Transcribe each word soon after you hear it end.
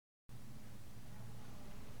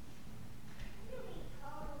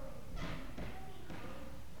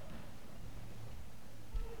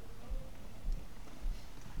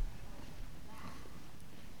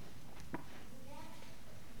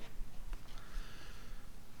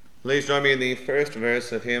Please join me in the first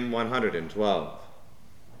verse of hymn 112.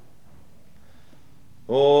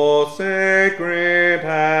 O sacred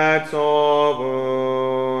heads of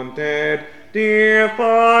wounded,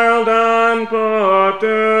 defiled and put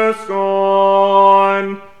to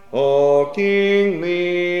scorn, O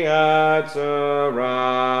kingly heads surrounded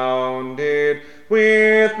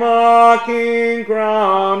with mocking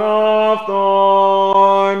crown of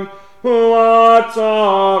thorn, what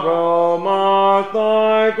sorrow mark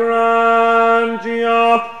thy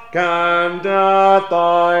grandeur, can death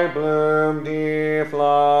thy bloom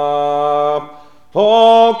deflower?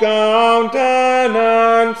 O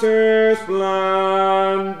countenance whose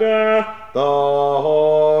splendor the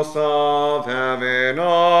hosts of heaven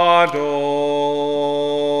adore.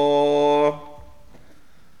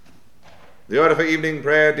 The order for evening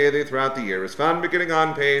prayer daily throughout the year is found beginning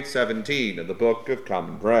on page 17 of the Book of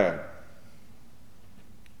Common Prayer.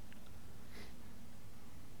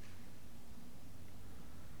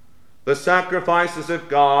 The sacrifices of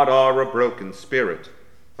God are a broken spirit.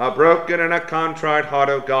 A broken and a contrite heart,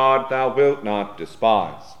 O God, thou wilt not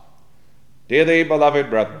despise. Dearly beloved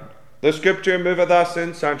brethren, the Scripture moveth us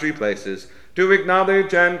in sundry places to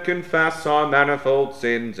acknowledge and confess our manifold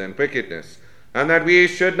sins and wickedness, and that we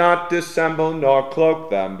should not dissemble nor cloak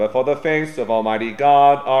them before the face of Almighty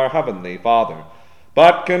God, our heavenly Father,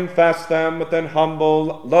 but confess them with an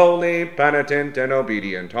humble, lowly, penitent, and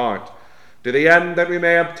obedient heart, to the end that we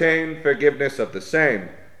may obtain forgiveness of the same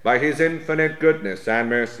by his infinite goodness and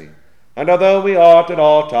mercy. And although we ought at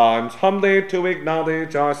all times humbly to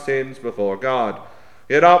acknowledge our sins before God,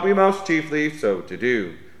 yet ought we most chiefly so to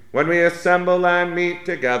do, when we assemble and meet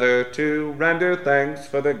together to render thanks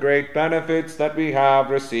for the great benefits that we have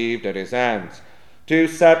received at his hands, to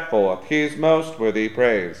set forth his most worthy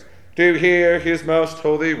praise, to hear his most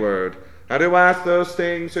holy word, and to ask those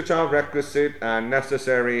things which are requisite and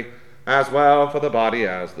necessary, as well for the body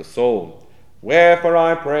as the soul. Wherefore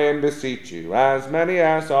I pray and beseech you, as many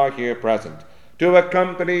as are here present, to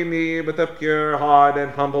accompany me with a pure heart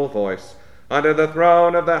and humble voice under the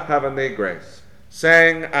throne of the heavenly grace,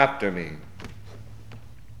 saying after me,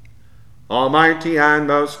 Almighty and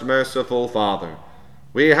most merciful Father,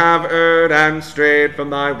 we have erred and strayed from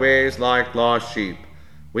thy ways like lost sheep.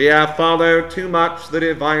 We have followed too much the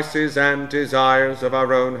devices and desires of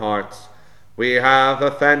our own hearts. We have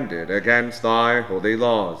offended against thy holy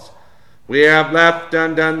laws. We have left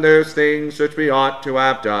undone those things which we ought to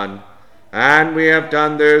have done, and we have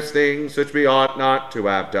done those things which we ought not to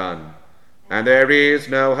have done, and there is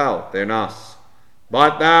no health in us.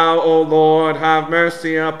 But thou, O Lord, have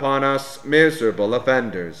mercy upon us miserable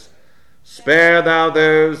offenders. Spare thou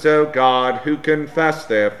those, O God, who confess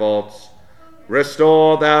their faults.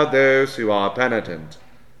 Restore thou those who are penitent,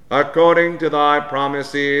 according to thy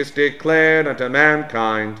promises declared unto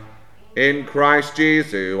mankind in Christ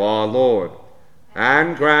Jesus our Lord.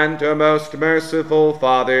 And grant, O most merciful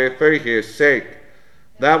Father, for his sake,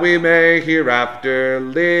 that we may hereafter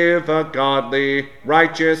live a godly,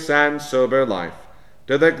 righteous, and sober life,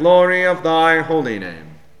 to the glory of thy holy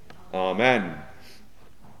name. Amen.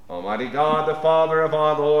 Almighty God, the Father of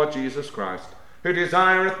our Lord Jesus Christ, who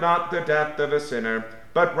desireth not the death of a sinner,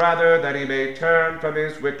 but rather that he may turn from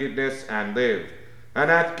his wickedness and live, and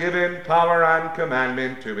hath given power and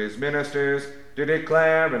commandment to his ministers to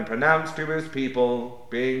declare and pronounce to his people,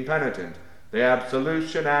 being penitent, the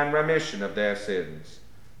absolution and remission of their sins.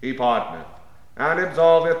 He pardoneth and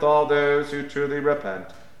absolveth all those who truly repent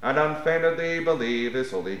and unfeignedly believe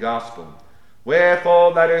his holy gospel.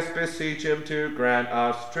 Wherefore let us beseech him to grant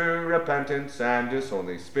us true repentance and his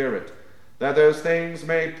Holy Spirit, that those things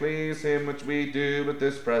may please him which we do at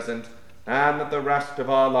this present, and that the rest of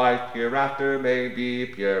our life hereafter may be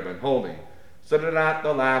pure and holy, so that at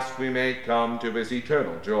the last we may come to his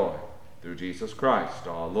eternal joy, through Jesus Christ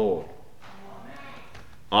our Lord. Amen.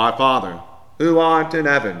 Our Father, who art in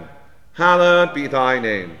heaven, hallowed be thy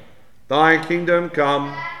name. Thy kingdom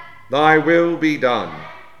come, thy will be done,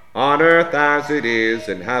 on earth as it is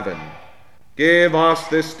in heaven. Give us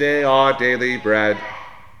this day our daily bread,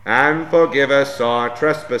 and forgive us our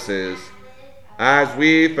trespasses, as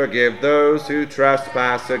we forgive those who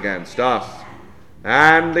trespass against us.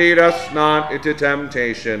 And lead us not into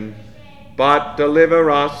temptation, but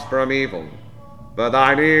deliver us from evil. For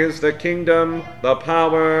thine is the kingdom, the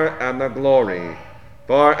power, and the glory,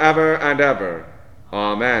 forever and ever.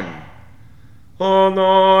 Amen. O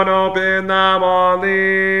Lord, open thou our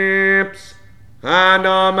lips, and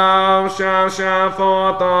our mouth shall shout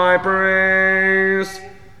forth thy praise.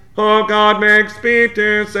 O God, make speed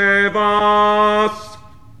to save us.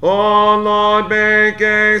 O Lord, make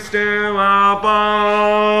haste to help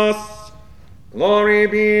us. Glory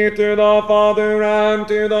be to the Father, and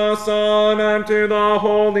to the Son, and to the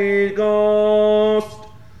Holy Ghost,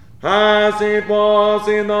 as it was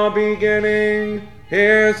in the beginning,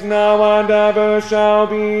 is now, and ever shall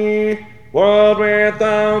be, world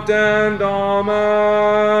without end.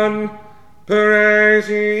 Amen. Praise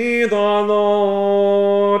ye the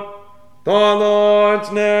Lord. The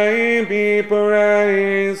Lord's name be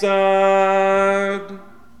praised.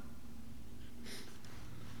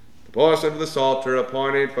 The portion of the Psalter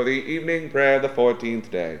appointed for the evening prayer of the 14th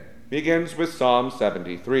day begins with Psalm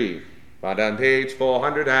 73, found on page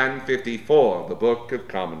 454 of the Book of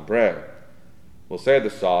Common Prayer. We'll say the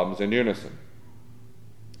Psalms in unison.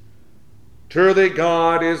 Truly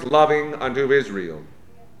God is loving unto Israel,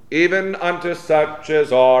 even unto such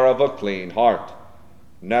as are of a clean heart.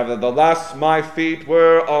 Nevertheless my feet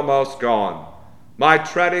were almost gone, my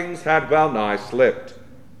treadings had well nigh slipped.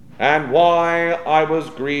 And why I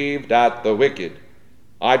was grieved at the wicked.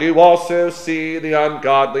 I do also see the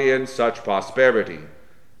ungodly in such prosperity.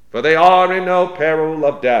 For they are in no peril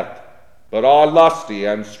of death, but are lusty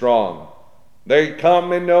and strong. They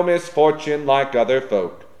come in no misfortune like other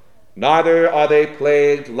folk, neither are they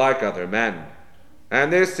plagued like other men.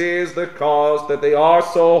 And this is the cause that they are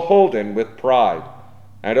so holden with pride,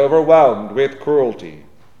 and overwhelmed with cruelty.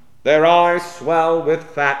 Their eyes swell with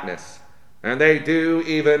fatness, and they do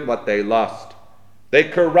even what they lust. They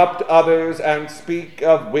corrupt others and speak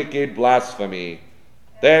of wicked blasphemy.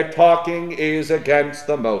 Their talking is against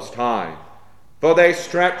the Most High, for they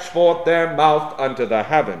stretch forth their mouth unto the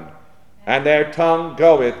heaven, and their tongue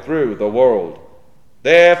goeth through the world.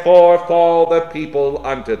 Therefore fall the people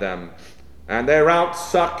unto them, and thereout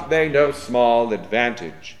suck they no small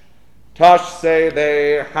advantage. Tush, say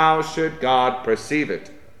they, how should God perceive it?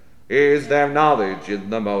 Is there knowledge in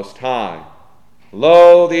the Most High?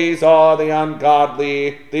 Lo, these are the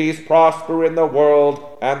ungodly, these prosper in the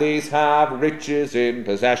world, and these have riches in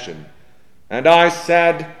possession. And I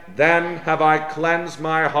said, then have I cleansed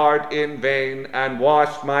my heart in vain, and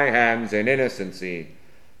washed my hands in innocency.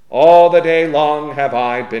 All the day long have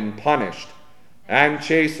I been punished, and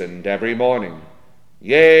chastened every morning.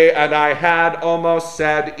 Yea, and I had almost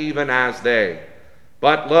said even as they.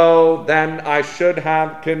 But lo, then I should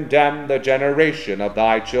have condemned the generation of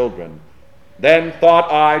thy children. Then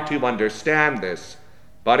thought I to understand this,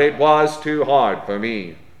 but it was too hard for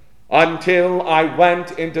me, until I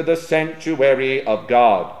went into the sanctuary of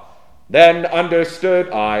God. Then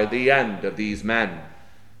understood I the end of these men,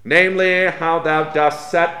 namely, how thou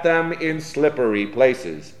dost set them in slippery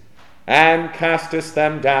places, and castest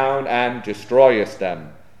them down, and destroyest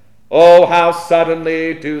them. Oh, how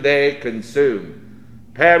suddenly do they consume,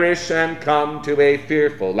 perish, and come to a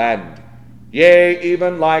fearful end. Yea,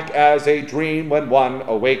 even like as a dream when one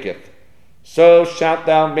awaketh, so shalt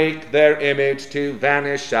thou make their image to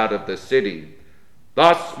vanish out of the city.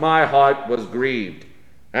 Thus my heart was grieved,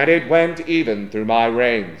 and it went even through my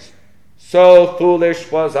reins. So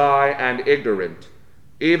foolish was I and ignorant,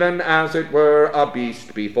 even as it were a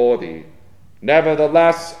beast before thee.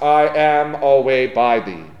 Nevertheless I am always by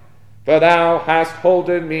thee, for thou hast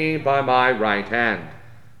holden me by my right hand.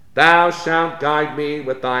 Thou shalt guide me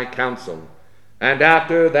with thy counsel, and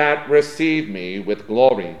after that receive me with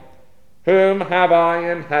glory. Whom have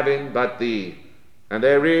I in heaven but thee? And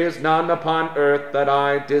there is none upon earth that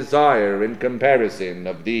I desire in comparison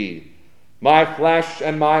of thee. My flesh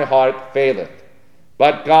and my heart faileth,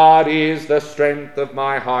 but God is the strength of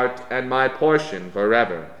my heart and my portion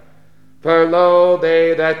forever. For lo,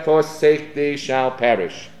 they that forsake thee shall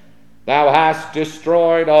perish. Thou hast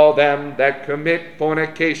destroyed all them that commit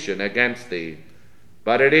fornication against thee.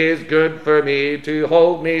 But it is good for me to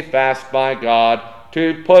hold me fast by God,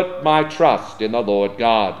 to put my trust in the Lord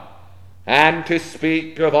God, and to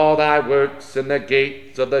speak of all thy works in the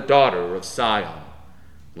gates of the daughter of Sion.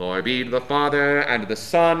 Glory be to the Father, and to the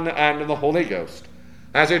Son, and to the Holy Ghost,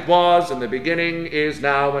 as it was in the beginning, is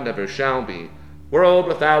now, and ever shall be, world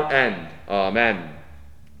without end. Amen.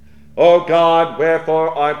 O God,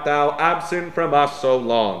 wherefore art thou absent from us so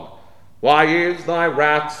long? Why is thy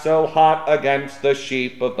wrath so hot against the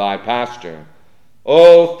sheep of thy pasture?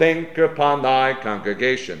 O think upon thy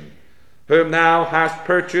congregation, whom thou hast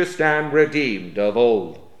purchased and redeemed of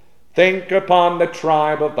old. Think upon the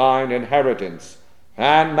tribe of thine inheritance,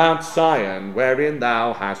 and Mount Sion, wherein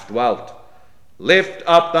thou hast dwelt. Lift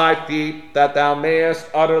up thy feet, that thou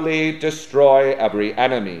mayest utterly destroy every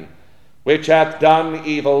enemy, which hath done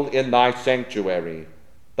evil in thy sanctuary.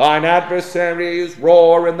 Thine adversaries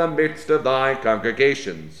roar in the midst of thy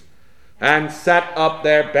congregations, and set up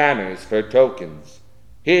their banners for tokens.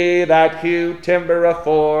 He that hewed timber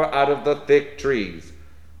afore out of the thick trees,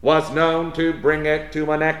 was known to bring it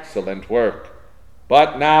to an excellent work.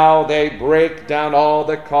 But now they break down all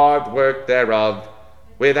the carved work thereof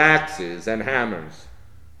with axes and hammers.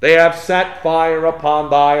 They have set fire upon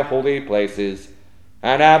thy holy places,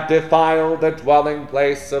 and have defiled the dwelling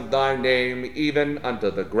place of thy name even unto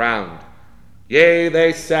the ground. Yea,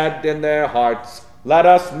 they said in their hearts, Let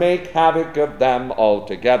us make havoc of them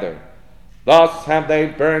altogether. Thus have they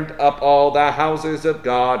burnt up all the houses of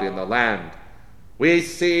God in the land. We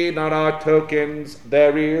see not our tokens,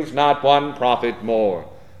 there is not one prophet more.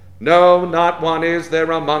 No, not one is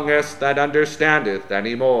there among us that understandeth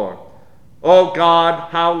any more. O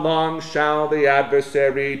God, how long shall the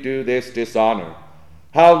adversary do this dishonor?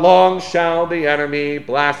 How long shall the enemy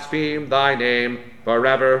blaspheme thy name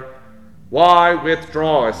forever? Why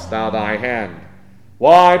withdrawest thou thy hand?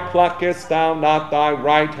 Why pluckest thou not thy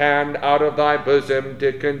right hand out of thy bosom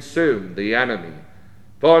to consume the enemy?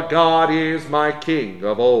 For God is my King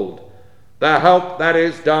of old. The help that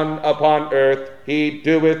is done upon earth, he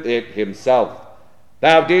doeth it himself.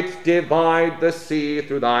 Thou didst divide the sea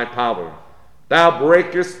through thy power. Thou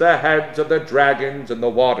breakest the heads of the dragons in the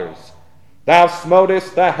waters. Thou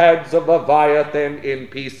smotest the heads of Leviathan in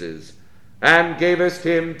pieces, and gavest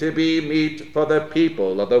him to be meat for the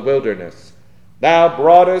people of the wilderness. Thou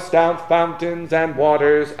broughtest out fountains and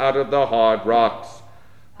waters out of the hard rocks.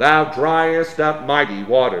 Thou driest up mighty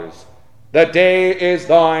waters. The day is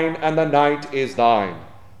thine, and the night is thine.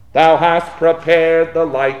 Thou hast prepared the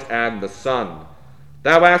light and the sun.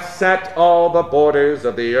 Thou hast set all the borders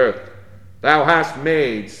of the earth. Thou hast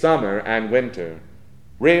made summer and winter.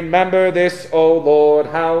 Remember this, O Lord,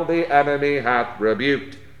 how the enemy hath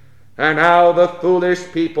rebuked, and how the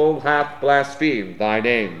foolish people hath blasphemed thy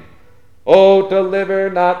name. O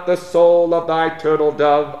deliver not the soul of thy turtle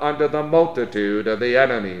dove unto the multitude of the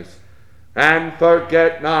enemies, and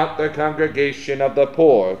forget not the congregation of the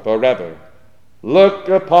poor forever. Look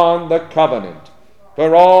upon the covenant,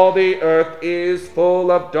 for all the earth is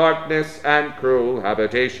full of darkness and cruel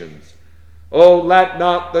habitations. O let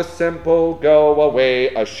not the simple go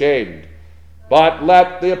away ashamed, but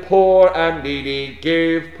let the poor and needy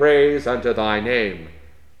give praise unto thy name.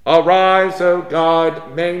 Arise, O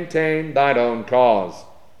God, maintain thine own cause.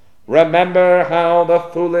 Remember how the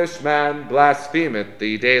foolish man blasphemeth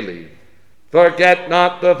thee daily. Forget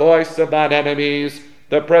not the voice of thine enemies.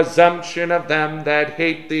 The presumption of them that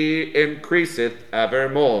hate thee increaseth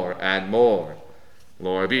evermore and more.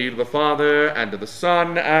 Glory be to the Father, and to the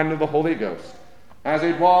Son, and to the Holy Ghost, as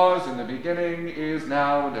it was in the beginning, is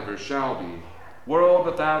now, and ever shall be, world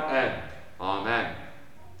without end. Amen.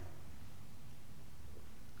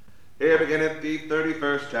 Here beginneth the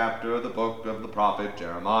 31st chapter of the book of the prophet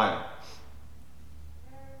Jeremiah.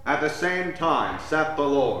 At the same time, saith the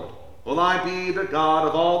Lord, will I be the God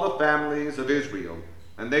of all the families of Israel,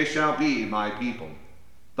 and they shall be my people.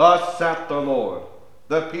 Thus saith the Lord,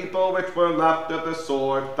 the people which were left of the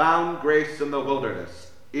sword found grace in the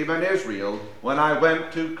wilderness, even Israel, when I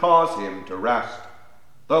went to cause him to rest.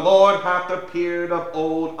 The Lord hath appeared of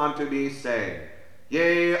old unto me, saying,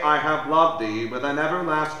 Yea, I have loved thee with an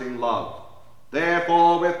everlasting love.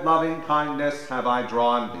 Therefore with loving kindness have I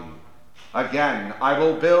drawn thee. Again, I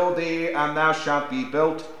will build thee, and thou shalt be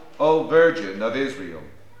built, O Virgin of Israel.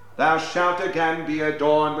 Thou shalt again be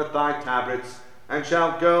adorned with thy tabrets, and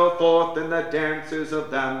shalt go forth in the dances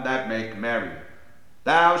of them that make merry.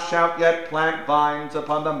 Thou shalt yet plant vines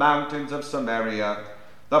upon the mountains of Samaria.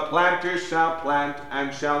 The planters shall plant,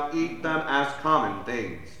 and shall eat them as common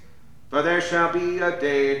things. For there shall be a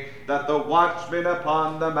day that the watchmen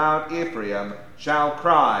upon the Mount Ephraim shall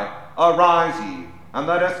cry, Arise ye, and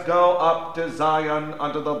let us go up to Zion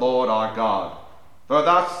unto the Lord our God. For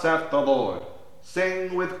thus saith the Lord,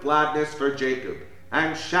 Sing with gladness for Jacob,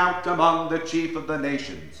 and shout among the chief of the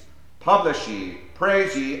nations. Publish ye,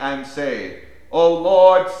 praise ye, and say, O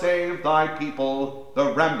Lord, save thy people,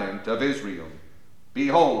 the remnant of Israel.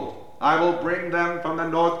 Behold, I will bring them from the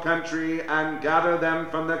north country, and gather them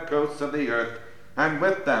from the coasts of the earth, and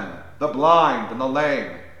with them the blind and the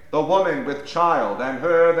lame, the woman with child, and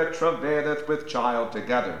her that travaileth with child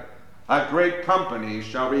together. A great company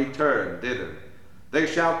shall return thither. They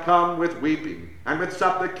shall come with weeping, and with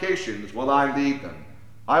supplications will I lead them.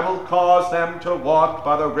 I will cause them to walk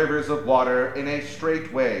by the rivers of water in a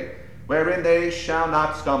straight way, wherein they shall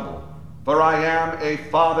not stumble. For I am a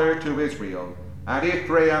father to Israel, and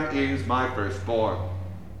Ephraim is my firstborn.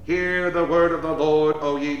 Hear the word of the Lord,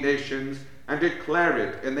 O ye nations, and declare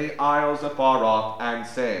it in the isles afar off, and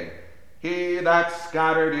say, He that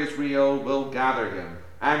scattered Israel will gather him,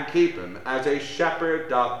 and keep him as a shepherd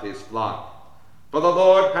doth his flock. For the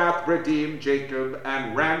Lord hath redeemed Jacob,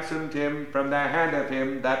 and ransomed him from the hand of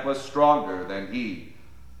him that was stronger than he.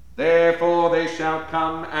 Therefore they shall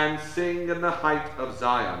come and sing in the height of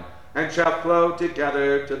Zion, and shall flow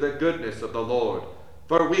together to the goodness of the Lord,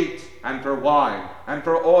 for wheat, and for wine, and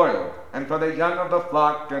for oil, and for the young of the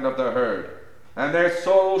flock and of the herd. And their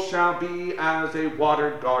soul shall be as a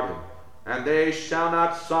watered garden, and they shall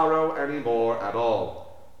not sorrow any more at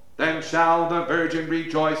all. Then shall the virgin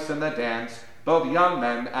rejoice in the dance, both young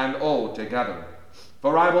men and old together.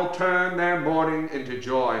 For I will turn their mourning into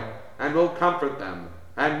joy, and will comfort them,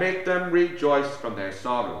 and make them rejoice from their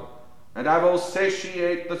sorrow. And I will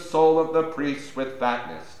satiate the soul of the priests with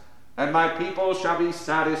fatness, and my people shall be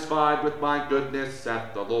satisfied with my goodness,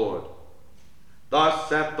 saith the Lord. Thus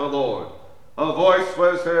saith the Lord, a voice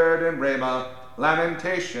was heard in Ramah,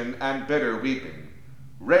 lamentation and bitter weeping.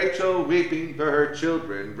 Rachel, weeping for her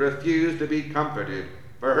children, refused to be comforted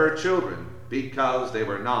for her children, because they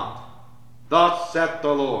were not. Thus saith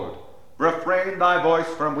the Lord, refrain thy voice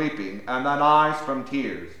from weeping, and thine eyes from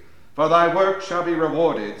tears, for thy work shall be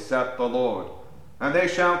rewarded, saith the Lord. And they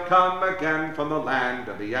shall come again from the land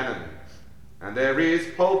of the enemy. And there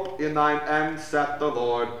is hope in thine end, saith the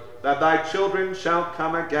Lord, that thy children shall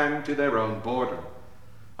come again to their own border.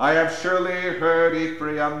 I have surely heard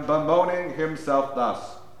Ephraim bemoaning himself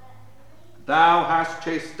thus, Thou hast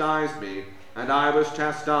chastised me, and I was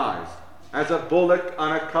chastised, as a bullock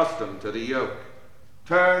unaccustomed to the yoke.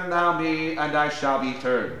 Turn thou me, and I shall be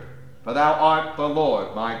turned, for thou art the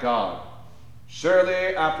Lord my God.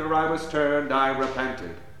 Surely after I was turned I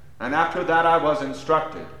repented, and after that I was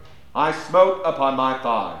instructed. I smote upon my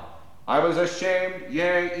thigh. I was ashamed,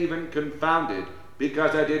 yea, even confounded,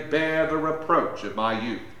 because I did bear the reproach of my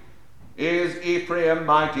youth. Is Ephraim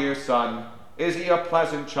my dear son? Is he a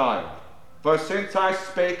pleasant child? For since I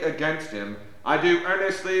spake against him, I do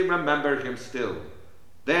earnestly remember him still.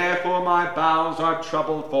 Therefore my bowels are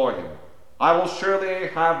troubled for him. I will surely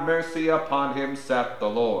have mercy upon him, saith the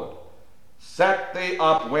Lord. Set thee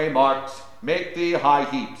up waymarks, make thee high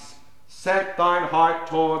heaps. Set thine heart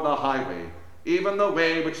toward the highway, even the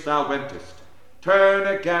way which thou wentest. Turn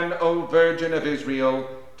again, O Virgin of Israel,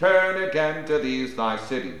 turn again to these thy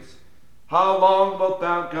cities. How long wilt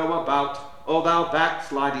thou go about, O thou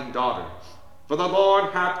backsliding daughter? For the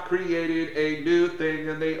Lord hath created a new thing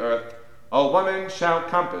in the earth. A woman shall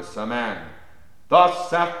compass a man. Thus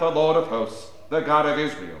saith the Lord of hosts, the God of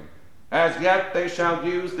Israel. As yet they shall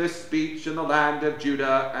use this speech in the land of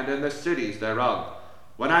Judah and in the cities thereof,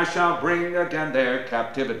 when I shall bring again their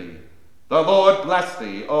captivity. The Lord bless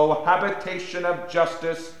thee, O habitation of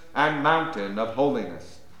justice and mountain of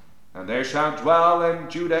holiness. And there shall dwell in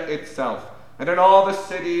Judah itself, and in all the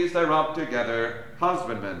cities thereof together,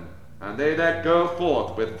 husbandmen, and they that go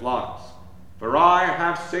forth with flocks. For I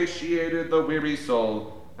have satiated the weary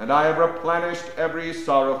soul, and I have replenished every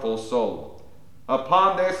sorrowful soul.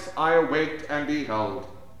 Upon this I awaked and beheld,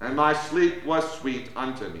 and my sleep was sweet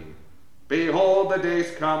unto me. Behold, the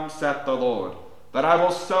days come, saith the Lord, that I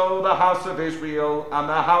will sow the house of Israel and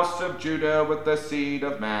the house of Judah with the seed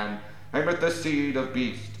of man, and with the seed of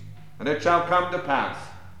beast. And it shall come to pass,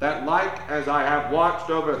 that like as I have watched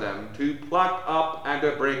over them to pluck up and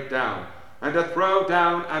to break down, and to throw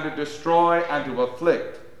down and to destroy and to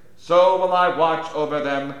afflict, so will I watch over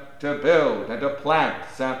them to build and to plant,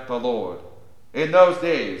 saith the Lord. In those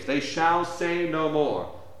days they shall say no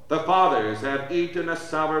more, the fathers have eaten a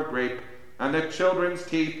sour grape, and the children's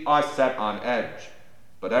teeth are set on edge.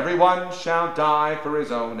 But every one shall die for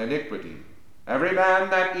his own iniquity. Every man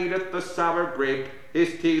that eateth the sour grape,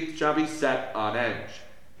 his teeth shall be set on edge.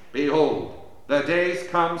 Behold, the days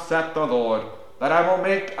come, saith the Lord, that I will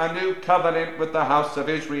make a new covenant with the house of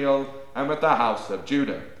Israel and with the house of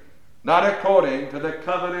Judah, not according to the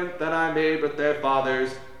covenant that I made with their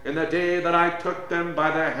fathers in the day that I took them by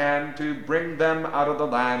the hand to bring them out of the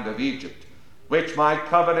land of Egypt, which my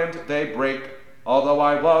covenant they break, although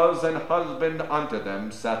I was an husband unto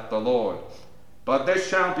them, saith the Lord. But this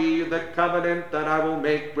shall be the covenant that I will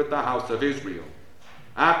make with the house of Israel.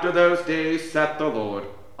 After those days, saith the Lord,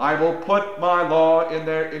 I will put my law in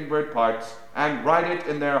their inward parts, and write it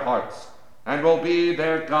in their hearts, and will be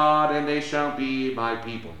their God, and they shall be my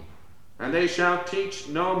people. And they shall teach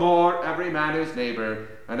no more every man his neighbor,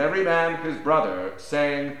 and every man his brother,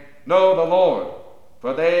 saying, Know the Lord,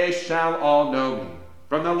 for they shall all know me,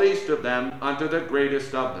 from the least of them unto the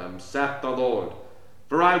greatest of them, saith the Lord.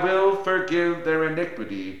 For I will forgive their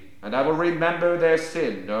iniquity, and I will remember their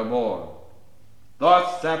sin no more.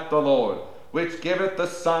 Thus saith the Lord, which giveth the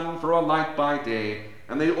sun for a light by day,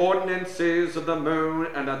 and the ordinances of the moon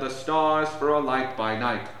and of the stars for a light by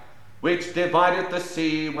night, which divideth the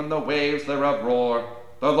sea when the waves thereof roar.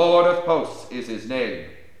 The Lord of hosts is his name.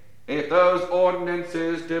 If those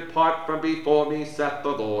ordinances depart from before me, saith the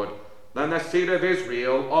Lord, then the seed of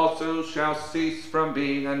Israel also shall cease from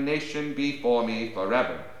being a nation before me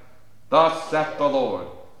forever. Thus saith the Lord,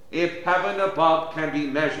 if heaven above can be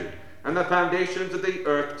measured, and the foundations of the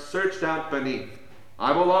earth searched out beneath,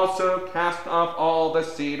 I will also cast off all the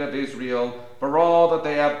seed of Israel for all that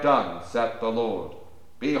they have done, saith the Lord.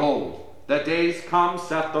 Behold, the days come,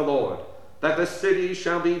 saith the Lord, that the city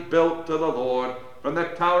shall be built to the Lord, from the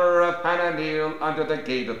tower of Hananeel unto the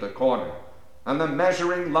gate of the corner. And the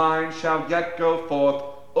measuring line shall yet go forth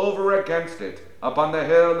over against it upon the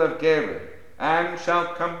hill of Gerizim, and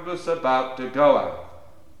shall compass about to Goath,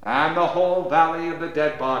 and the whole valley of the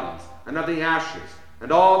dead bodies, and of the ashes,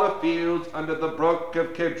 and all the fields under the brook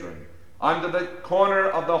of Kidron, under the corner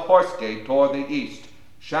of the horse gate toward the east,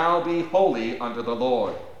 shall be holy unto the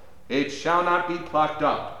Lord. It shall not be plucked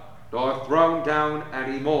up, nor thrown down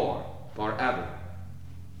any more forever.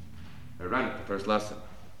 I ran at the first lesson.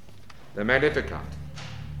 The Magnificat.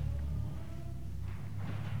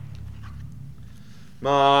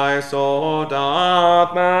 My soul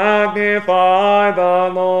doth magnify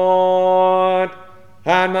the Lord,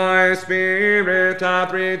 and my spirit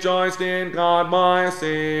hath rejoiced in God my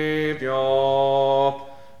Saviour.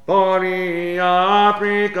 For he hath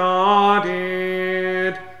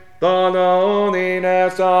regarded the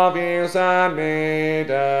lowliness of his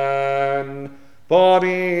handmaiden. For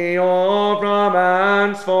behold, from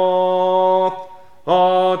henceforth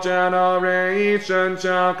all generations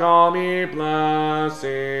shall call me blessed.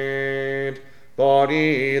 For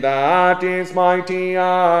he that is mighty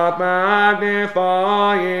hath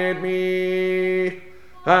magnified me,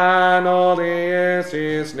 and holy is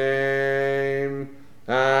his name.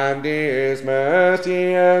 And his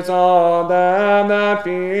mercy is on them that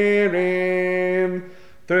fear him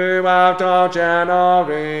throughout all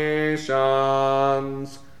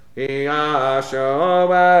generations. He hath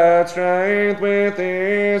showed strength with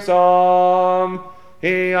his arm.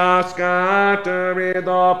 He hath scattered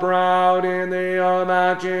the proud in the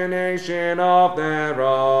imagination of their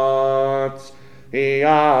hearts. He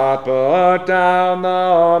hath put down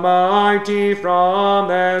the mighty from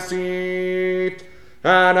their seat,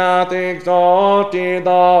 and hath exalted the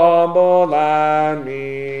humble and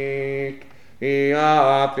meek. He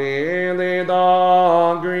hath filled the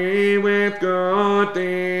hungry with good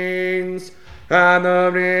things, and the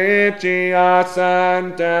rich he hath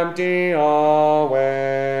sent empty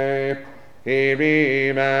away. He,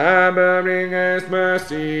 remembering his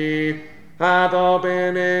mercy, hath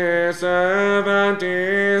opened his servant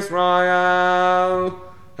Israel,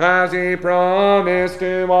 as he promised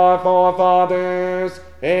to our forefathers,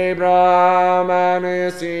 Abraham and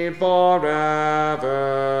his seed forever.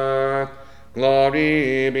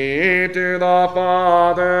 Glory be to the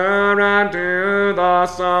Father, and to the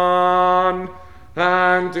Son,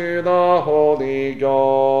 and to the Holy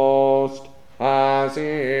Ghost, as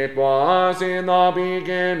it was in the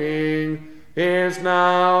beginning, is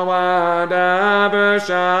now, and ever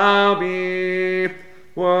shall be,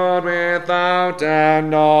 world without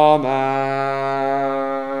end. Amen.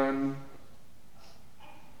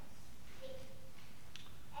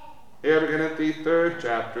 Here beginneth the third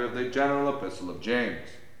chapter of the general epistle of James.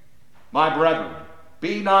 My brethren,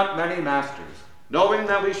 be not many masters, knowing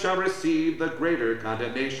that we shall receive the greater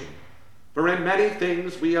condemnation. For in many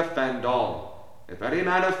things we offend all. If any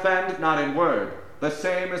man offend not in word, the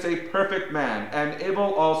same is a perfect man, and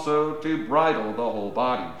able also to bridle the whole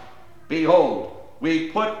body. Behold, we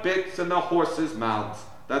put bits in the horses' mouths,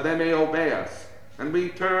 that they may obey us, and we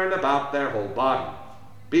turn about their whole body.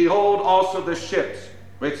 Behold also the ships,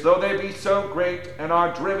 which though they be so great, and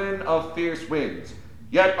are driven of fierce winds,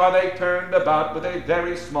 yet are they turned about with a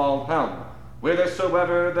very small helm,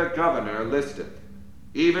 whithersoever the governor listeth.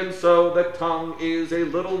 Even so the tongue is a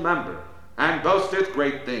little member, and boasteth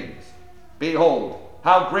great things. Behold,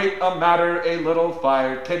 how great a matter a little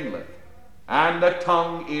fire kindleth. And the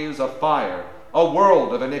tongue is a fire, a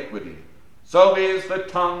world of iniquity. So is the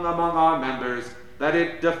tongue among our members, that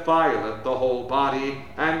it defileth the whole body,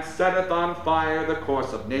 and setteth on fire the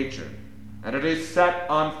course of nature, and it is set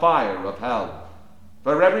on fire of hell.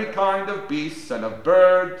 For every kind of beasts, and of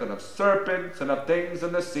birds, and of serpents, and of things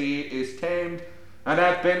in the sea is tamed, and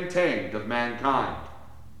hath been tamed of mankind.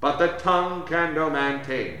 But the tongue can no man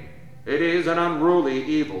tame. It is an unruly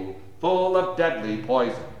evil, full of deadly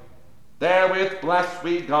poison. Therewith bless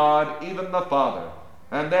we God, even the Father,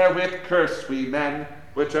 and therewith curse we men,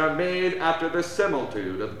 which are made after the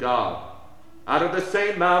similitude of God. Out of the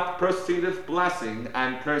same mouth proceedeth blessing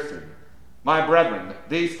and cursing. My brethren,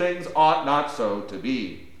 these things ought not so to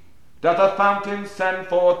be. Doth a fountain send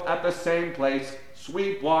forth at the same place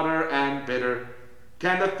sweet water and bitter?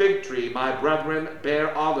 Can the fig tree, my brethren,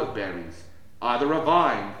 bear olive berries, either a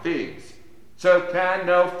vine figs? So can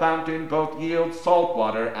no fountain both yield salt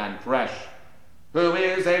water and fresh. Who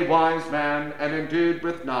is a wise man and endued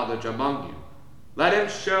with knowledge among you? Let him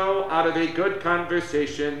show out of a good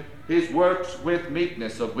conversation his works with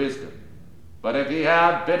meekness of wisdom. But if ye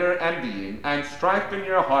have bitter envying and strife in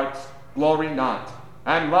your hearts, glory not,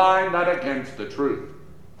 and lie not against the truth.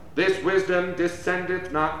 This wisdom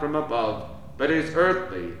descendeth not from above, but is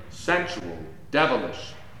earthly, sensual,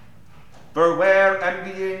 devilish. For where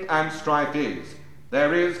envying and strife is,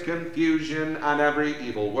 there is confusion and every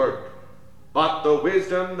evil work. But the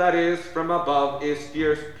wisdom that is from above is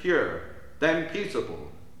first pure, then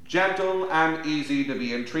peaceable, gentle and easy to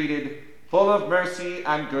be entreated, full of mercy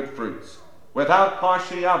and good fruits, without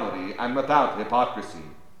partiality and without hypocrisy.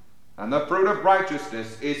 And the fruit of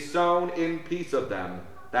righteousness is sown in peace of them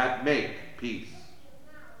that make peace.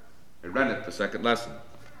 I read the second lesson.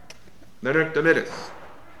 Nunc Dimittis.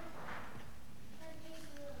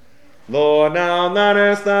 Lord, now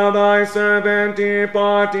lettest thou thy servant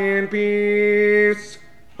depart in peace,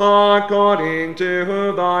 according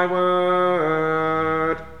to thy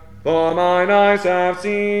word. For mine eyes have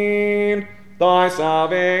seen thy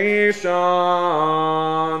salvation,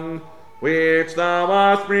 which thou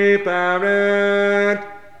hast prepared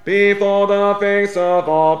before the face of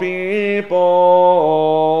all people,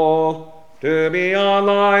 to be a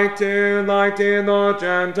light to lighten the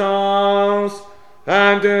Gentiles,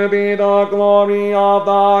 and to be the glory of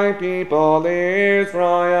thy people Israel.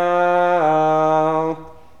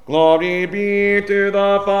 Glory be to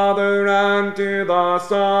the Father, and to the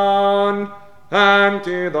Son, and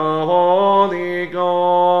to the Holy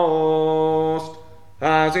Ghost,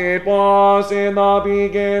 as it was in the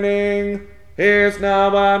beginning, is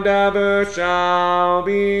now, and ever shall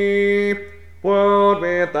be, world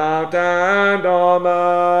without end. Amen.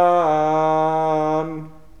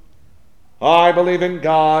 I believe in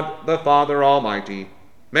God, the Father Almighty,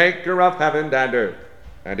 maker of heaven and earth,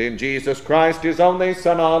 and in Jesus Christ, his only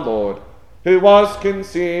Son, our Lord, who was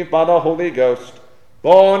conceived by the Holy Ghost,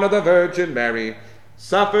 born of the Virgin Mary,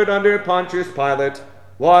 suffered under Pontius Pilate,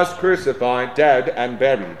 was crucified, dead, and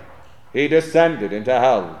buried. He descended into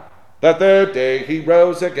hell. The third day he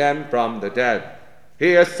rose again from the dead.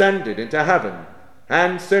 He ascended into heaven,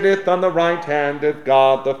 and sitteth on the right hand of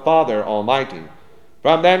God the Father Almighty.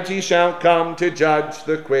 From thence he shall come to judge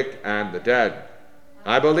the quick and the dead.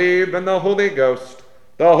 I believe in the Holy Ghost,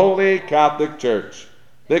 the Holy Catholic Church,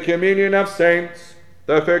 the communion of saints,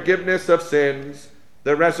 the forgiveness of sins,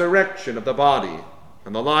 the resurrection of the body,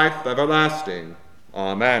 and the life everlasting.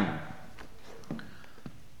 Amen.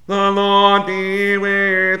 The Lord be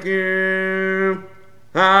with you,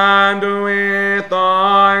 and with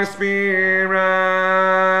thy spirit.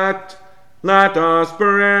 Let us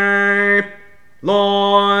pray.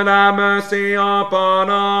 Lord, have mercy upon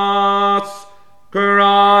us.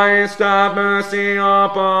 Christ, have mercy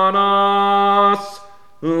upon us.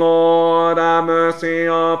 Lord, have mercy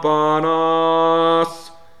upon us.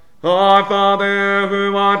 Our Father,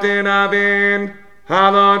 who art in heaven,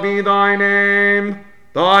 hallowed be thy name.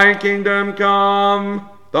 Thy kingdom come,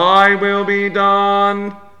 thy will be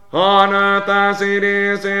done, on earth as it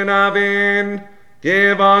is in heaven.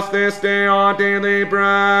 Give us this day our daily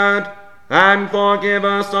bread, and forgive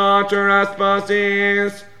us our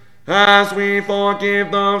trespasses, as we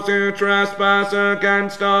forgive those who trespass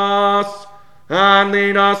against us. And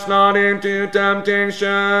lead us not into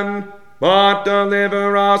temptation, but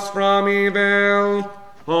deliver us from evil.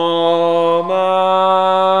 Amen.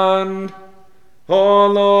 O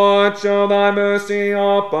Lord, show thy mercy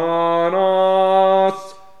upon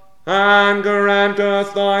us, and grant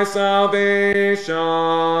us thy salvation.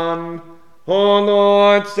 O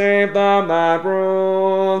Lord, save them that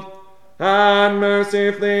rule, and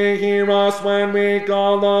mercifully hear us when we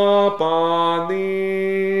call upon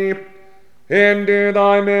thee. Endue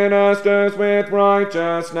thy ministers with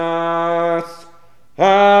righteousness,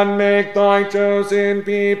 and make thy chosen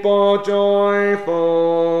people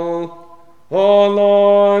joyful. O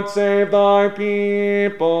Lord, save thy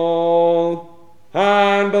people,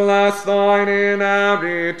 and bless thine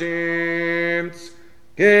inheritance.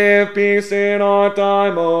 Give peace in our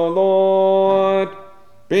time, O Lord,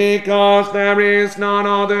 because there is none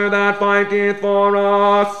other that fighteth for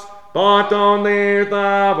us, but only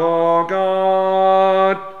thou, O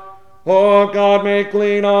God. O God, make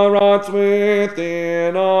clean our hearts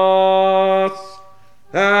within us,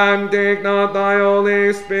 And take not thy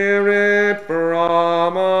Holy Spirit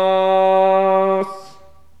from us.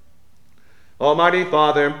 Almighty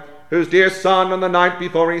Father, whose dear Son, on the night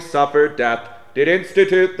before he suffered death, did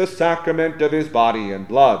institute the sacrament of his body and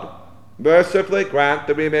blood, mercifully grant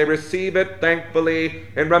that we may receive it thankfully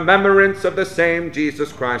in remembrance of the same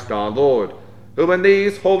Jesus Christ our Lord, who in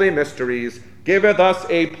these holy mysteries giveth us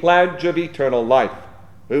a pledge of eternal life,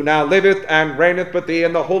 who now liveth and reigneth with thee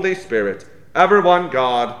in the Holy Spirit, ever one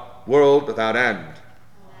God, world without end.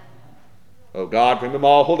 O God, from whom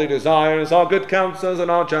all holy desires, all good counsels,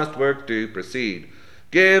 and all just works do proceed,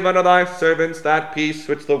 give unto thy servants that peace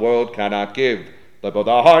which the world cannot give, that both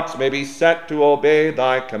our hearts may be set to obey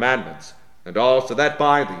thy commandments, and also that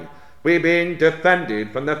by thee, we being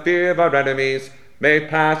defended from the fear of our enemies, may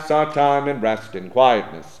pass our time in rest and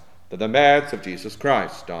quietness, through the merits of Jesus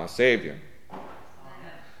Christ, our Saviour.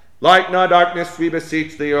 Lighten our darkness, we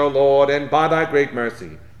beseech thee, O Lord, and by thy great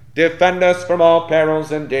mercy, defend us from all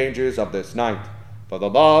perils and dangers of this night, for the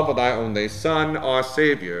love of thy only Son, our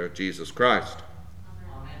Saviour, Jesus Christ.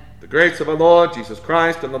 Amen. The grace of our Lord Jesus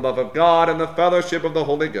Christ, and the love of God, and the fellowship of the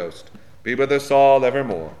Holy Ghost, be with us all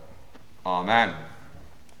evermore. Amen.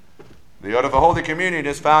 The order of the Holy Communion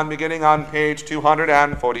is found beginning on page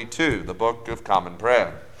 242, the Book of Common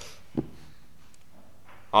Prayer.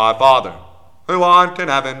 Our Father, who art in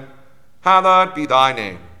heaven, hallowed be thy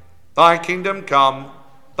name. Thy kingdom come,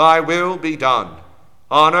 thy will be done,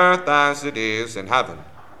 on earth as it is in heaven.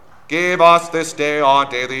 Give us this day our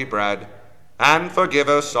daily bread, and forgive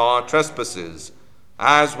us our trespasses,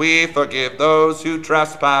 as we forgive those who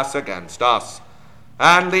trespass against us.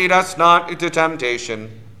 And lead us not into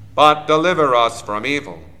temptation, but deliver us from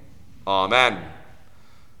evil. Amen.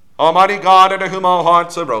 Almighty God, unto whom all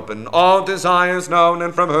hearts are open, all desires known,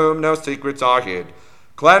 and from whom no secrets are hid,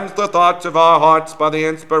 cleanse the thoughts of our hearts by the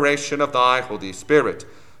inspiration of thy Holy Spirit,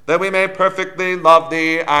 that we may perfectly love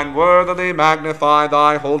thee and worthily magnify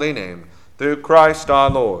thy holy name, through Christ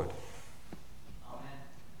our Lord. Amen.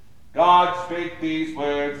 God spake these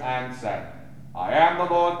words and said, I am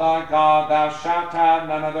the Lord thy God, thou shalt have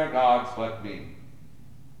none other gods but me.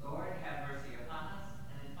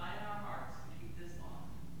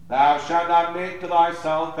 Thou shalt not make to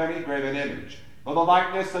thyself any graven image, nor the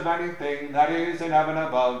likeness of anything that is in heaven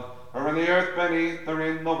above, or in the earth beneath, or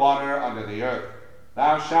in the water under the earth.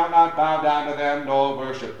 Thou shalt not bow down to them, nor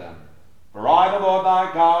worship them. For I, the Lord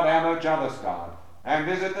thy God, am a jealous God, and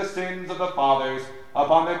visit the sins of the fathers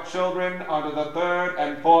upon the children unto the third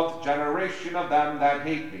and fourth generation of them that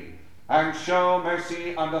hate me, and show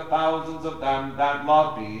mercy unto thousands of them that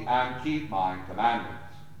love me and keep my commandments.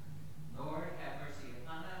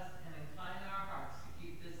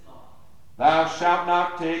 Thou shalt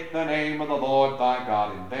not take the name of the Lord thy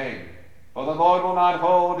God in vain, for the Lord will not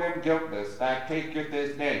hold him guiltless that taketh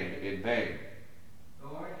his name in vain.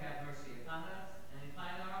 Lord, have mercy upon us, and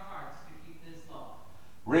incline our hearts to keep this law.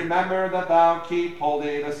 Remember that thou keep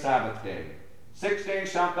holy the Sabbath day. 6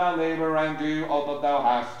 days shalt thou labor and do all that thou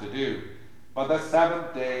hast to do. But the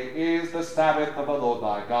seventh day is the Sabbath of the Lord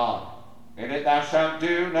thy God. In it thou shalt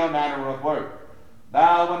do no manner of work,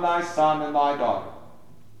 thou and thy son and thy daughter,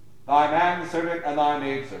 thy manservant and thy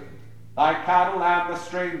maidservant, thy cattle and the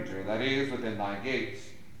stranger that is within thy gates.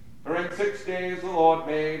 For in 6 days the Lord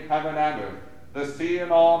made heaven and earth, the sea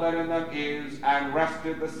and all that in them is, and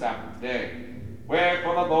rested the seventh day.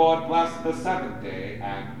 Wherefore the Lord blessed the seventh day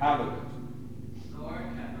and hallowed it. Lord,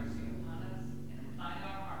 have mercy upon us, and incline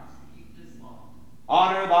our hearts to keep this law.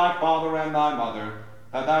 Honor thy father and thy mother,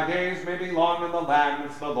 that thy days may be long in the land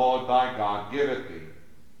which the Lord thy God giveth thee.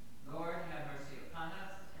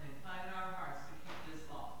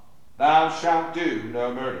 Thou shalt do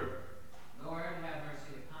no murder. Lord, have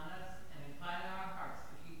mercy upon us, and incline our hearts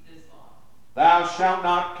to keep this law. Thou shalt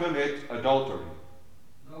not commit adultery.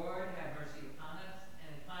 Lord, have mercy upon us,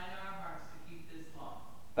 and incline our hearts to keep this law.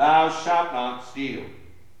 Thou shalt not steal.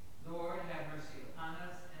 Lord, have mercy upon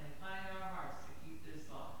us, and incline our hearts to keep this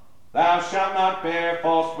law. Thou shalt not bear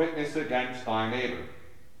false witness against thy neighbor.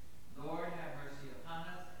 Lord, have mercy upon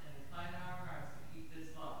us, and incline our hearts to keep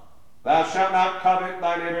this law. Thou shalt not covet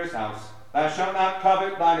thy neighbor's house. Thou shalt not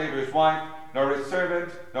covet thy neighbor's wife, nor his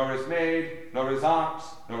servant, nor his maid, nor his ox,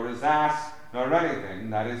 nor his ass, nor anything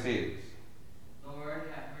that is his. Lord,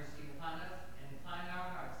 have mercy upon us, and incline our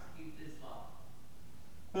hearts to keep this law.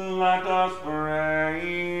 Let us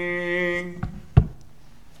pray.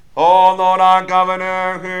 O Lord, our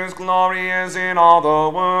governor, whose glory is in all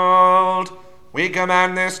the world, we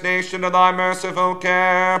commend this nation to thy merciful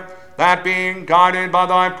care, that being guarded by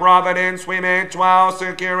thy providence we may dwell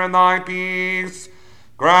secure in thy peace.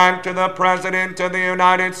 Grant to the President of the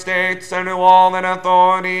United States and to all in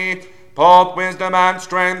authority both wisdom and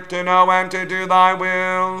strength to know and to do thy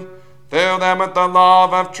will. Fill them with the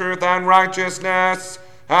love of truth and righteousness,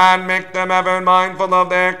 and make them ever mindful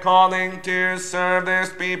of their calling to serve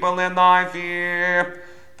this people in thy fear.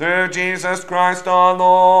 Through Jesus Christ our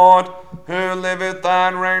Lord, who liveth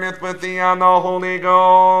and reigneth with thee and the Holy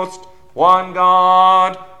Ghost, one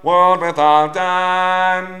God, world without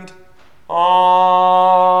end.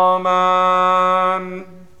 Amen.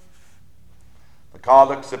 The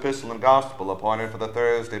Collects, Epistle, and Gospel appointed for the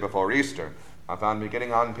Thursday before Easter are found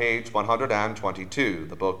beginning on page 122,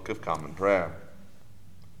 the Book of Common Prayer.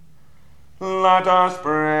 Let us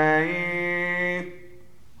pray.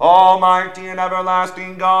 Almighty and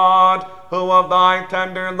everlasting God, who of thy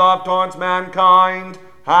tender love towards mankind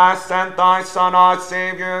hast sent thy Son, our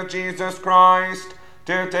Saviour, Jesus Christ,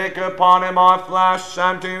 to take upon him our flesh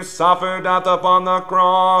and to suffer death upon the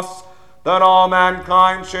cross, that all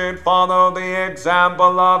mankind should follow the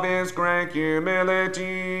example of his great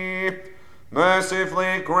humility.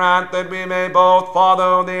 Mercifully grant that we may both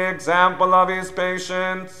follow the example of his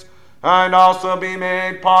patience, and also be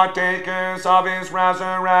made partakers of his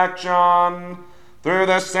resurrection, through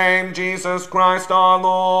the same Jesus Christ our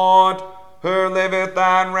Lord, who liveth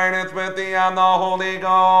and reigneth with thee and the Holy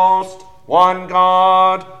Ghost, one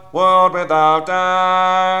God, world without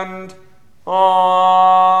end.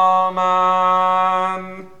 Amen.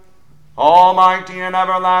 Almighty and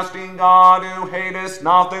everlasting God, who hatest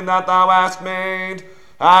nothing that thou hast made,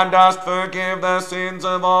 and dost forgive the sins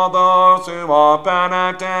of all those who are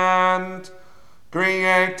penitent,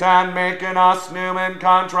 create and make in us new and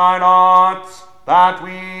contrite hearts, that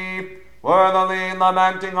we, worthily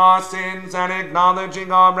lamenting our sins and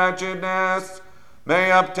acknowledging our wretchedness,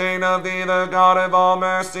 may obtain of thee, the God of all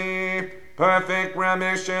mercy, perfect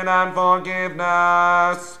remission and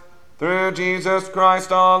forgiveness. Through Jesus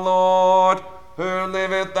Christ our Lord, who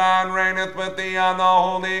liveth and reigneth with thee and the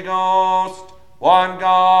Holy Ghost, one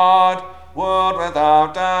God, world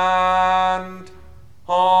without end.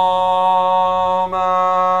 Amen.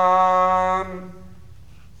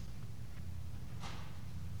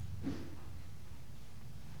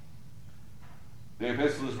 The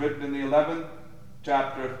epistle is written in the 11th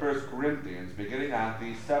chapter of 1 Corinthians, beginning at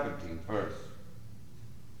the 17th verse.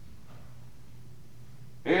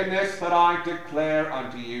 In this that I declare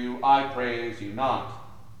unto you, I praise you not,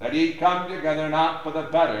 that ye come together not for the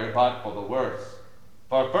better, but for the worse.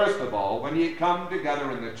 For first of all, when ye come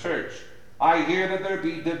together in the church, I hear that there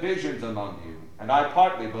be divisions among you, and I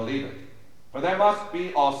partly believe it. For there must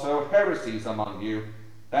be also heresies among you,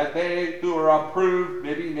 that they who are approved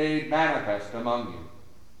may be made manifest among you.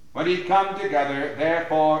 When ye come together,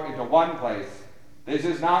 therefore, into one place, this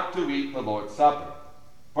is not to eat the Lord's Supper.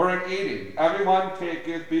 For in eating, every one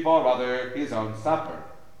taketh before other his own supper,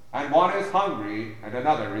 and one is hungry, and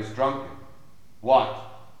another is drunken. What?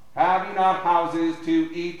 Have ye not houses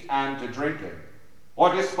to eat and to drink in?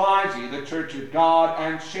 Or despise ye the church of God,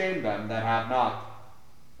 and shame them that have not?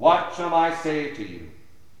 What shall I say to you?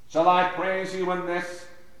 Shall I praise you in this?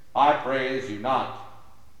 I praise you not.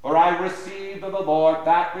 For I received of the Lord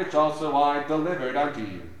that which also I delivered unto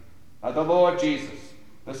you, that the Lord Jesus,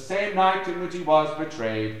 the same night in which he was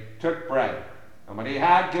betrayed, took bread, and when he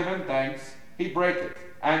had given thanks, he brake it,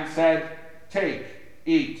 and said, Take,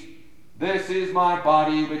 eat. This is my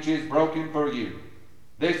body which is broken for you.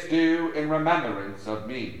 This do in remembrance of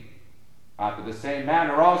me. After the same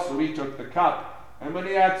manner also he took the cup, and when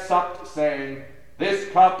he had supped, saying,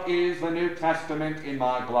 This cup is the New Testament in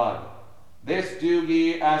my blood. This do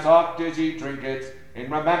ye as oft as ye drink it in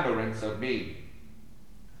remembrance of me.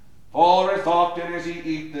 For as often as ye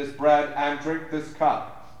eat this bread and drink this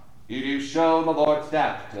cup, ye do show the Lord's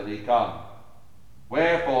death till he come.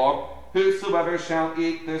 Wherefore, whosoever shall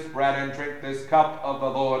eat this bread and drink this cup of the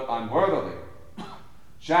Lord unworthily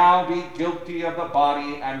shall be guilty of the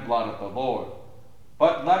body and blood of the Lord.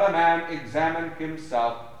 But let a man examine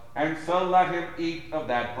himself, and so let him eat of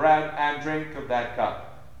that bread and drink of that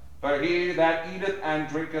cup. For he that eateth and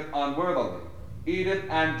drinketh unworthily eateth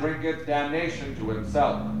and drinketh damnation to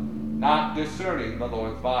himself, not discerning the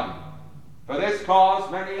Lord's body. For this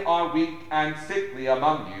cause many are weak and sickly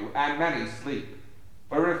among you, and many sleep.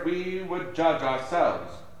 For if we would judge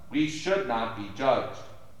ourselves, we should not be judged.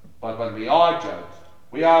 But when we are judged,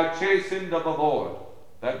 we are chastened of the Lord,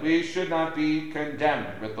 that we should not be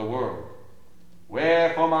condemned with the world.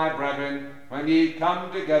 Wherefore, my brethren, when ye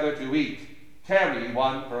come together to eat, tarry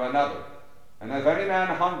one for another. And if any man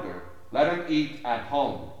hunger, let him eat at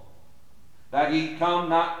home, that ye come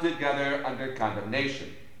not together under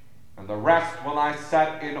condemnation. And the rest will I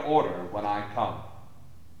set in order when I come.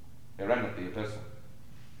 Here endeth the epistle.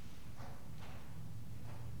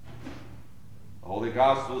 The Holy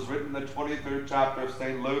Gospel is written in the 23rd chapter of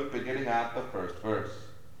St. Luke, beginning at the first verse.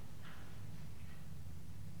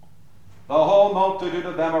 The whole multitude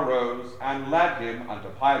of them arose and led him unto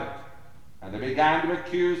Pilate. And they began to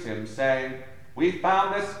accuse him, saying, We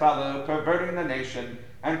found this fellow perverting the nation,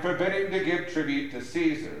 and forbidding to give tribute to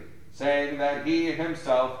Caesar, saying that he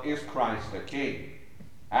himself is Christ the King.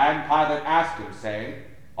 And Pilate asked him, saying,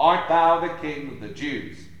 Art thou the King of the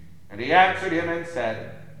Jews? And he answered him and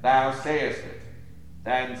said, Thou sayest it.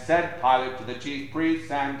 Then said Pilate to the chief priests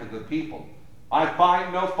and to the people, I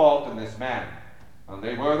find no fault in this man. And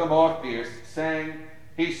they were the more fierce, saying,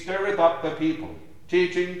 He stirreth up the people,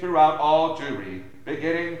 teaching throughout all Jewry,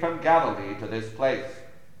 beginning from Galilee to this place.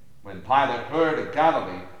 When Pilate heard of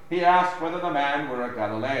Galilee, he asked whether the man were a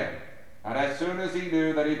Galilean. And as soon as he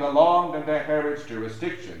knew that he belonged unto Herod's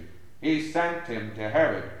jurisdiction, he sent him to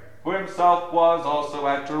Herod, who himself was also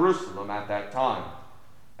at Jerusalem at that time.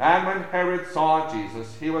 And when Herod saw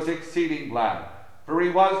Jesus, he was exceeding glad, for he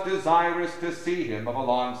was desirous to see him of a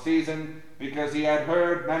long season, because he had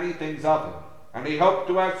heard many things of him, and he hoped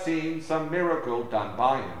to have seen some miracle done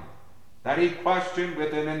by him. Then he questioned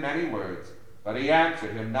with him in many words, but he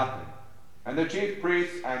answered him nothing. And the chief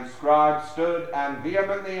priests and scribes stood and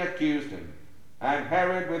vehemently accused him. And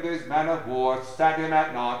Herod with his men of war set him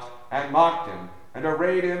at naught, and mocked him, and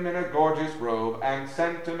arrayed him in a gorgeous robe, and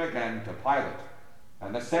sent him again to Pilate.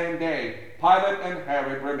 And the same day Pilate and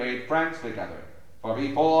Herod were made friends together, for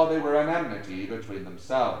before they were in enmity between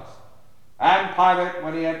themselves. And Pilate,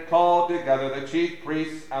 when he had called together the chief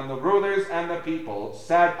priests and the rulers and the people,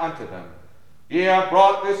 said unto them, Ye have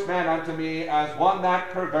brought this man unto me as one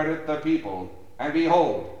that perverteth the people, and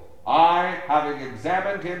behold, I, having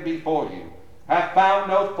examined him before you, have found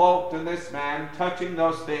no fault in this man touching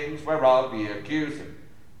those things whereof ye accuse him.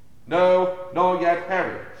 No, nor yet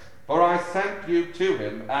Herod, for I sent you to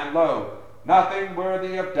him, and lo, nothing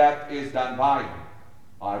worthy of death is done by him.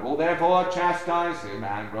 I will therefore chastise him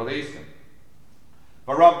and release him.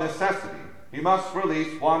 For of necessity he must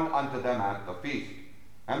release one unto them at the feast.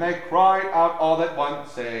 And they cried out all at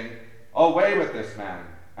once, saying, Away with this man,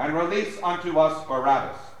 and release unto us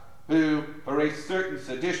Barabbas, who, for a certain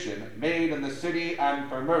sedition made in the city and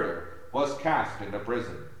for murder, was cast into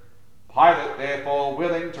prison. Pilate, therefore,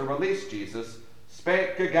 willing to release Jesus,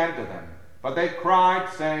 spake again to them. But they cried,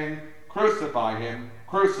 saying, Crucify him,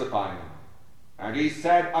 crucify him. And he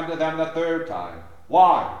said unto them the third time,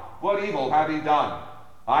 Why, what evil hath he done?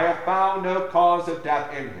 I have found no cause of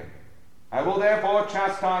death in him. I will therefore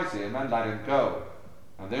chastise him, and let him go.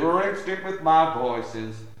 And they were instant with loud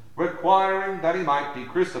voices, requiring that he might be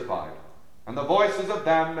crucified. And the voices of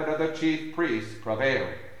them and of the chief priests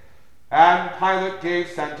prevailed. And Pilate gave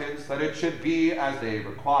sentence that it should be as they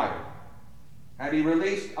required. And he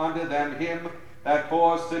released unto them him that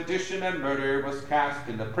for sedition and murder was cast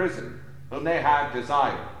into prison, whom they had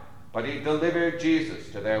desired. But he delivered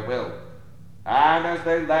Jesus to their will. And as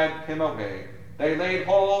they led him away, they laid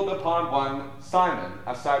hold upon one, Simon,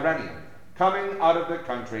 a Cyrenian, coming out of the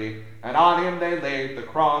country, and on him they laid the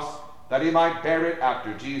cross, that he might bear it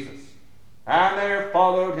after Jesus. And there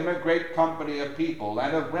followed him a great company of people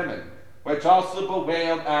and of women, which also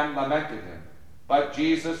bewailed and lamented him. But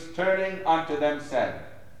Jesus, turning unto them, said,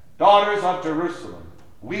 Daughters of Jerusalem,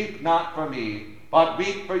 weep not for me, but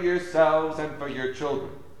weep for yourselves and for your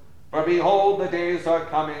children. For behold, the days are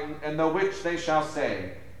coming, in the which they shall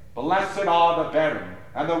say, Blessed are the barren,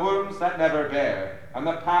 and the wombs that never bare, and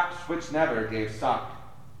the paps which never gave suck.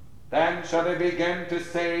 Then shall they begin to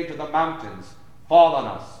say to the mountains, Fall on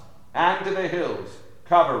us, and to the hills,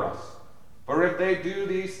 Cover us. For if they do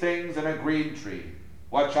these things in a green tree,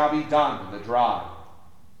 what shall be done in the dry?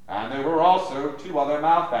 And there were also 2 other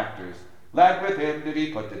malefactors, led with him to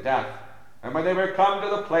be put to death. And when they were come to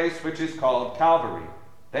the place which is called Calvary,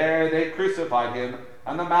 there they crucified him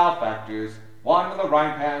and the malefactors, one on the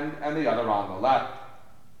right hand and the other on the left.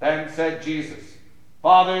 Then said Jesus,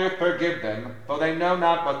 Father, forgive them, for they know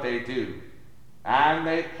not what they do. And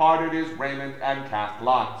they parted his raiment and cast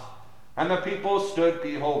lots. And the people stood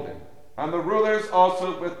beholding. And the rulers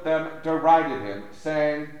also with them derided him,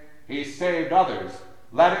 saying, He saved others,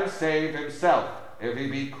 let him save himself, if he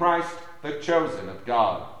be Christ, the chosen of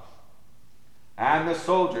God. And the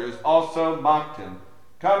soldiers also mocked him,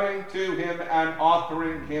 coming to him and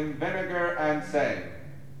offering him vinegar, and saying,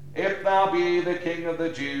 If thou be the King of the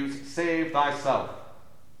Jews, save thyself.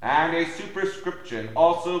 And a superscription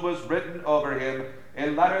also was written over him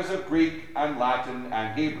in letters of Greek and Latin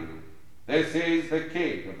and Hebrew, This is the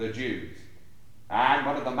King of the Jews. And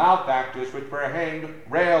one of the malefactors which were hanged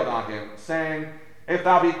railed on him, saying, If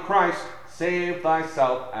thou be Christ, save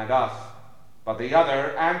thyself and us. But the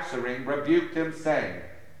other answering rebuked him, saying,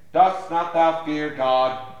 Dost not thou fear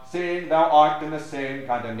God, seeing thou art in the same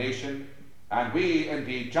condemnation? And we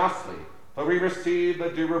indeed justly, for we receive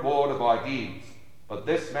the due reward of our deeds. But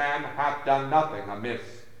this man hath done nothing amiss.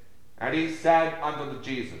 And he said unto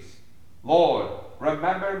Jesus, Lord,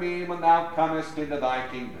 remember me when thou comest into thy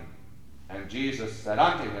kingdom. And Jesus said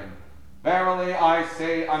unto him, Verily I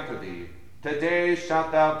say unto thee, today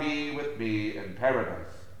shalt thou be with me in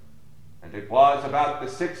paradise. And it was about the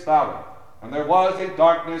 6th hour, and there was a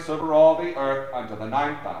darkness over all the earth unto the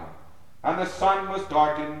 9th hour. And the sun was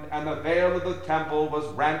darkened, and the veil of the temple was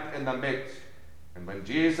rent in the midst. And when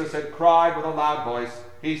Jesus had cried with a loud voice,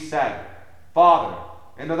 he said, Father,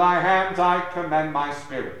 into thy hands I commend my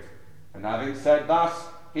spirit. And having said thus,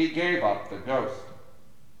 he gave up the ghost.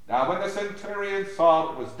 Now when the centurion saw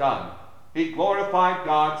what was done, he glorified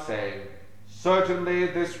God, saying, Certainly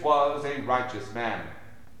this was a righteous man.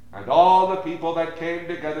 And all the people that came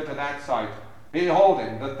together to that sight,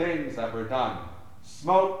 beholding the things that were done,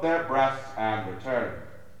 smote their breasts and returned.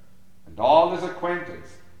 And all his acquaintance,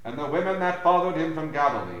 and the women that followed him from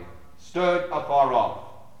Galilee, stood afar off,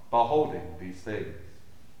 beholding these things.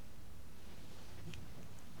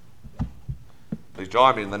 Please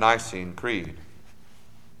join me in the Nicene Creed.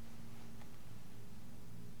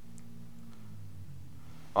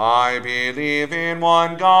 I believe in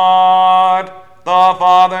one God, the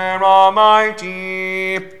Father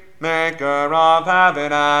Almighty, maker of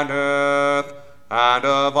heaven and earth, and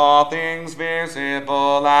of all things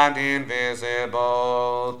visible and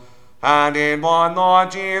invisible, and in one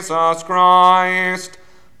Lord Jesus Christ,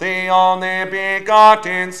 the only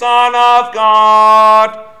begotten Son of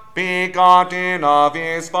God, begotten of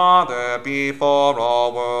his Father before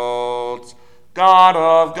all worlds, God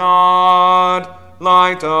of God,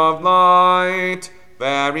 light of light,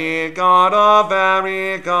 very God of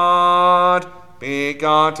very God,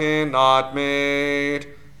 begotten, not made,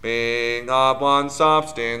 being of one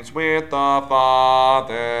substance with the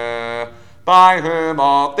Father, by whom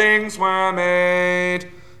all things were made,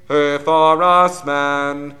 who for us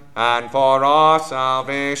men and for our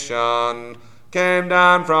salvation came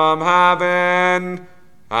down from heaven,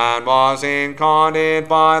 and was incarnate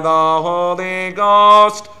by the Holy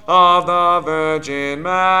Ghost of the Virgin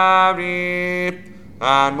Mary,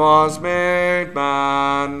 and was made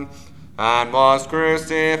man, and was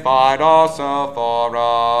crucified also for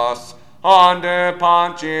us, under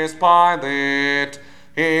Pontius Pilate.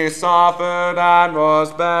 He suffered and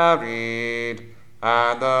was buried,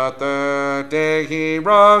 and the 3rd day he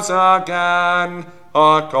rose again,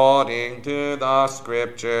 according to the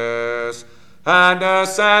Scriptures, and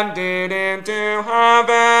ascended into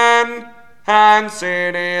heaven, and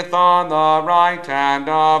sitteth on the right hand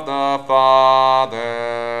of the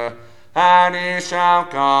Father. And he shall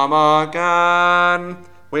come again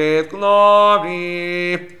with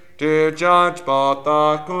glory, to judge both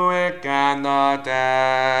the quick and the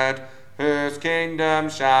dead, whose kingdom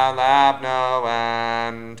shall have no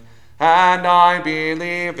end. And I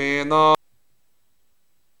believe in the